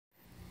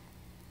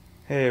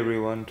Hey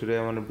everyone, today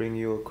I want to bring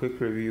you a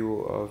quick review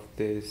of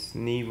this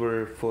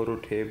Neewer photo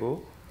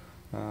table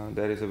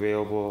that is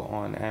available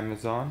on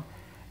Amazon.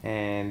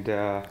 And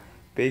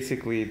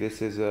basically,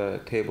 this is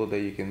a table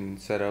that you can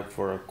set up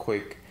for a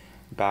quick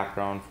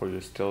background for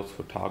your stills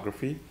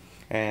photography.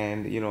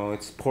 And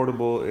it's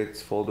portable,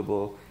 it's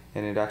foldable,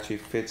 and it actually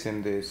fits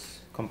in this,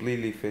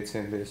 completely fits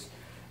in this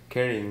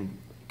carrying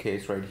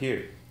case right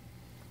here.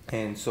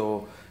 And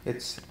so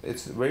it's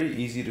very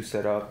easy to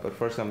set up, but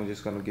first I'm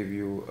just going to give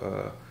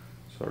you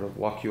sort of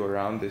walk you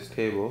around this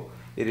table.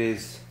 It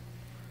is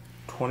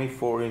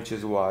 24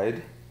 inches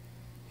wide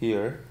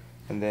here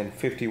and then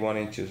 51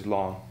 inches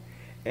long,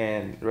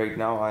 and right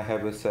now I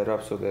have it set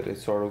up so that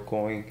it's sort of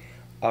going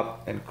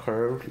up and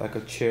curved like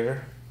a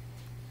chair,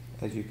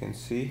 as you can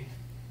see.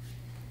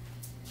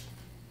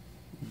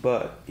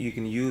 But you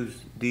can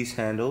use these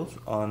handles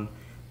on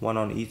one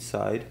on each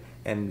side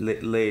and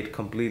lay it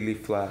completely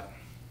flat.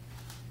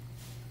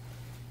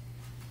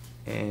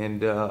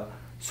 And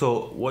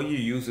so what you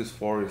use this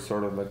for is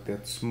sort of like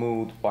that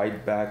smooth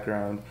white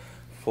background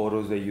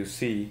photos that you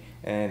see,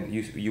 and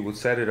you would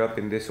set it up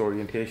in this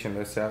orientation.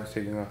 Let's say I was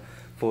taking a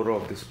photo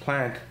of this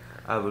plant.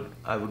 I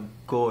would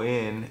go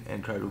in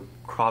and try to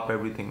crop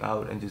everything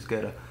out and just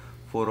get a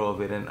photo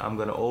of it. And I'm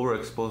gonna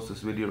overexpose this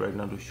video right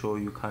now to show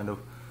you kind of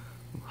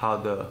how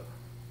the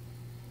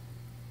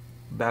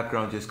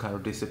background just kind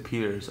of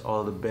disappears.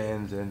 All the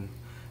bends and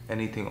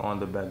anything on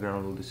the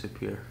background will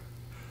disappear.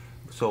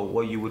 So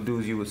what you would do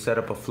is you would set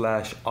up a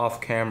flash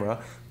off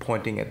camera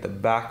pointing at the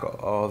back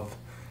of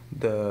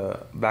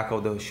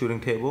the shooting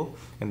table,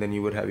 and then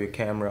you would have your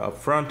camera up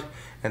front,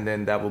 and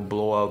then that will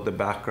blow out the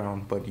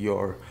background, but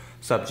your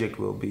subject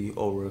will be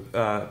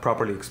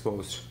properly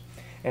exposed.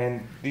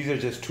 And these are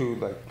just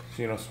two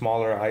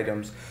smaller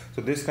items.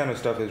 So this kind of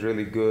stuff is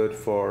really good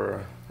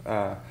for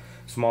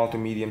small to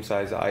medium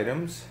sized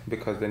items,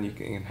 because then you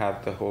can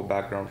have the whole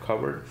background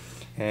covered.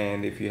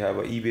 And if you have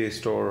an eBay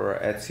store or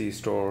Etsy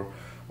store,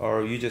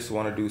 or you just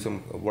want to do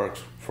some work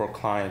for a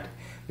client,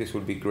 this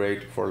would be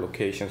great for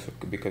locations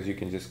because you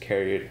can just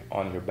carry it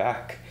on your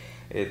back.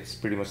 It's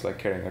pretty much like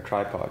carrying a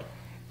tripod.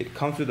 It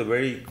comes with a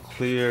very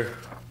clear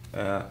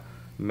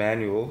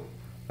manual,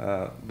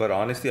 but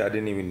honestly I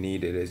didn't even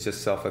need it. It's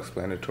just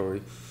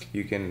self-explanatory.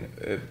 You can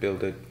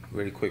build it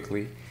very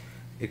quickly.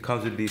 It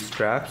comes with these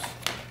straps,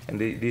 and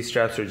these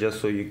straps are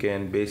just so you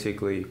can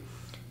basically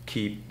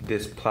keep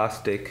this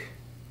plastic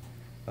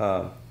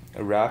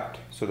wrapped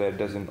so that it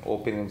doesn't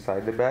open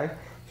inside the bag.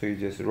 So you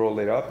just roll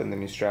it up and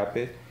then you strap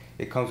it.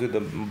 It comes with the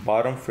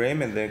bottom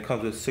frame, and then it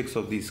comes with 6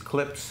 of these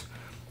clips,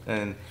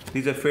 and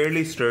these are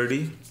fairly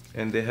sturdy,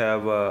 and they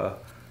have a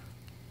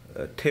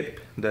tip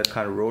that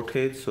kind of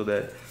rotates so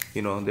that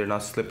they're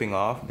not slipping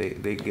off.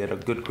 They get a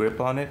good grip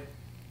on it.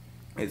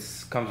 It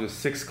comes with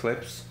 6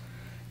 clips,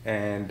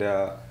 and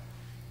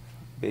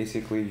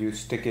basically you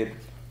stick it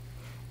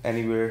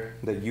anywhere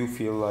that you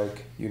feel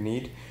like you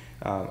need.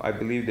 I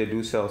believe they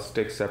do sell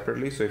sticks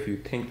separately, so if you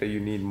think that you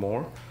need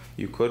more,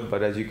 you could,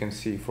 but as you can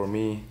see, for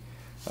me,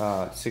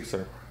 6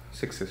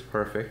 is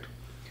perfect,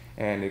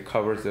 and it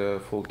covers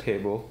the full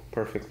table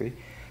perfectly.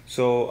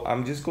 So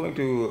I'm just going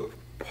to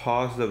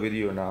pause the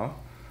video now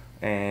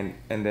and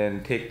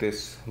then take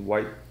this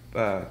white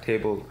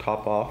table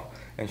top off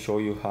and show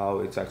you how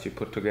it's actually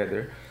put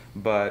together.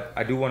 But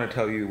I do want to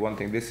tell you one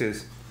thing. This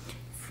is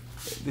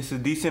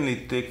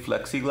decently thick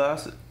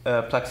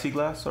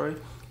plexiglass, sorry.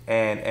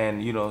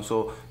 And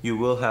so you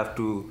will have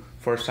to,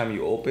 first time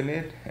you open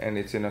it and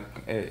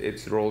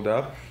it's rolled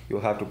up,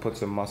 you'll have to put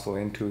some muscle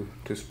into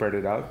to spread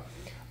it out.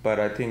 But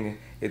I think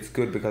it's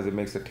good because it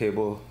makes the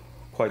table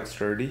quite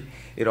sturdy.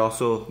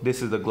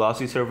 This is the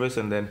glossy surface,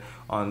 and then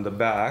on the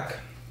back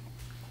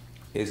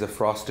is a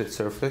frosted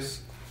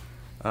surface,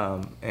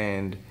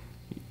 and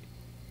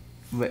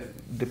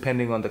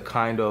depending on the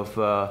kind of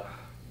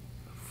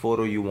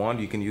photo you want,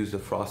 you can use the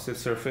frosted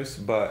surface,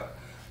 but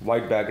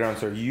white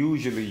backgrounds are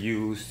usually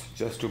used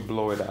just to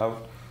blow it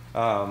out,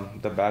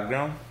 the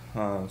background,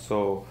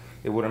 so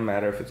it wouldn't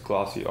matter if it's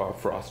glossy or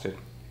frosted.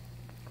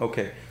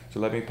 Okay, so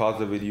let me pause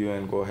the video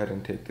and go ahead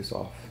and take this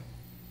off.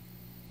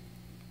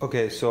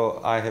 Okay, so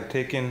I have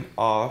taken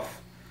off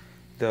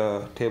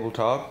the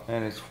tabletop,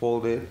 and it's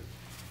folded,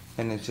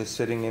 and it's just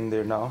sitting in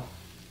there now.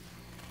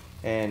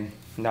 And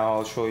now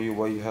I'll show you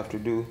what you have to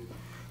do.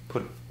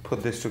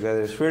 Put this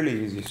together. It's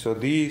fairly easy. So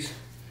these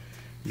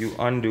you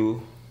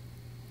undo,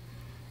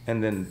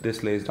 and then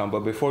this lays down. But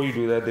before you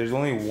do that, there's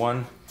only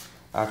one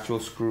actual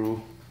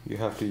screw you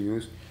have to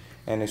use,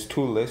 and it's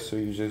toolless, so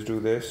you just do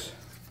this.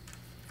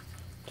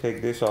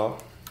 Take this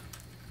off.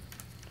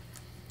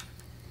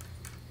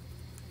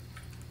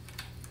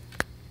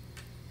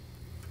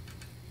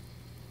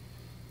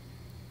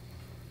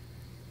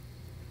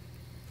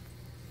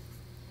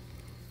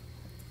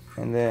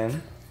 And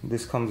then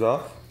this comes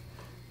off.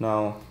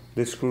 Now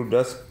this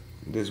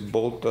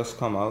bolt does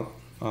come out,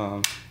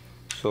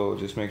 so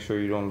just make sure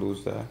you don't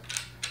lose that.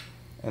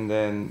 And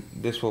then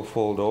this will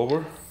fold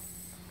over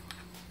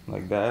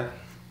like that,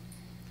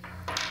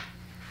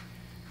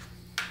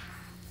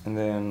 and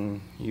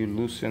then you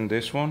loosen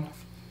this one,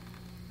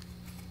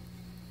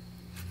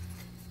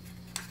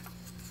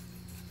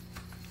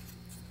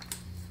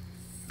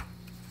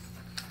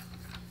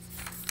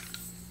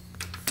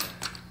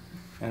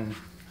 and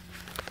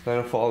let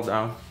it fall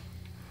down.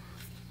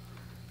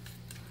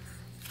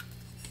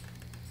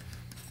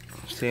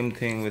 Same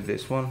thing with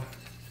this one.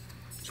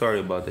 Sorry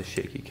about the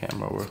shaky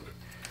camera work.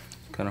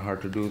 It's kind of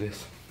hard to do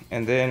this.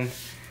 And then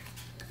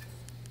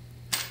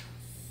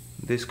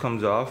this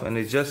comes off, and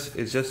it's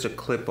just a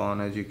clip on,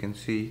 as you can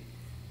see.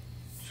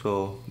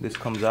 So this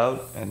comes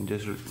out and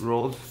just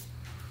rolls.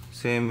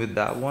 Same with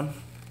that one.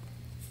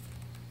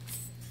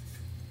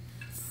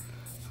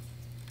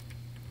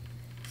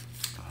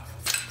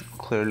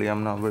 Clearly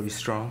I'm not very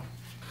strong.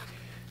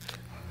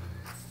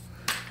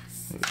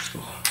 There we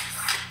go.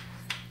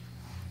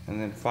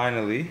 And then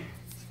finally,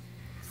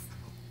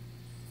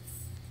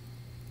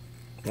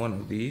 one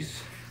of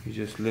these, you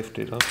just lift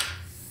it up,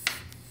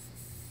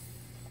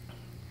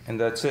 and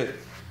that's it.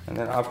 And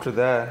then after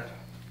that,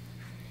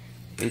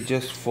 it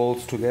just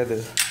folds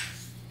together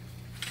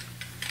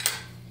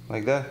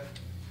like that.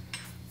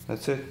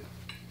 That's it,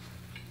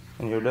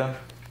 and you're done.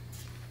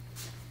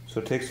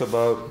 So it takes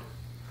about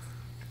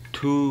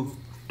 2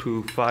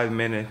 to 5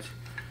 minutes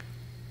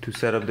to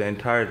set up the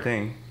entire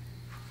thing,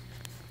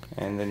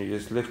 and then you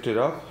just lift it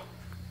up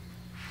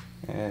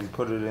and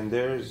put it in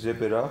there,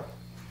 zip it up,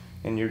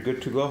 and you're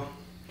good to go.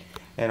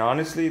 And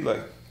honestly,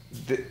 like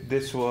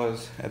this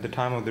was, at the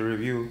time of the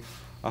review,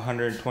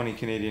 120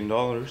 Canadian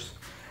dollars,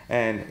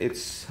 and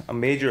it's a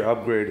major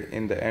upgrade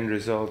in the end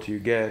result you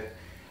get.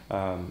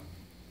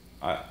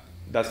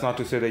 That's not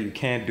to say that you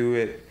can't do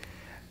it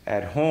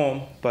at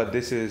home, but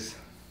this is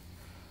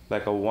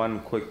like a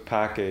one quick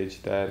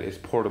package that is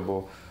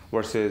portable,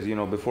 versus, you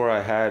know, before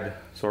I had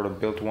sort of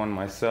built one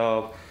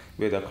myself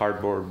with a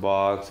cardboard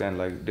box and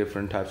like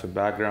different types of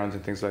backgrounds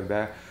and things like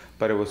that,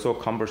 but it was so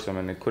cumbersome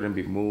and it couldn't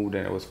be moved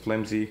and it was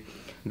flimsy.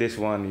 This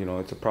one, you know,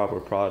 it's a proper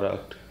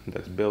product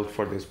that's built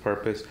for this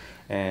purpose,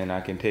 and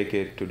I can take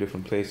it to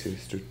different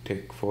places to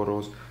take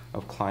photos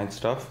of client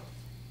stuff.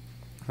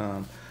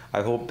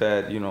 I hope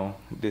that, you know,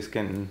 this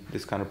kind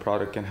of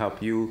product can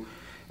help you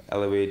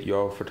elevate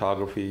your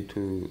photography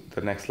to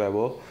the next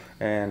level,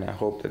 and I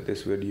hope that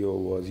this video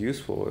was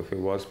useful. If it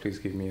was, please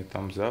give me a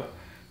thumbs up.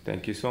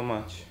 Thank you so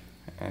much,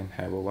 and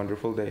have a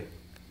wonderful day.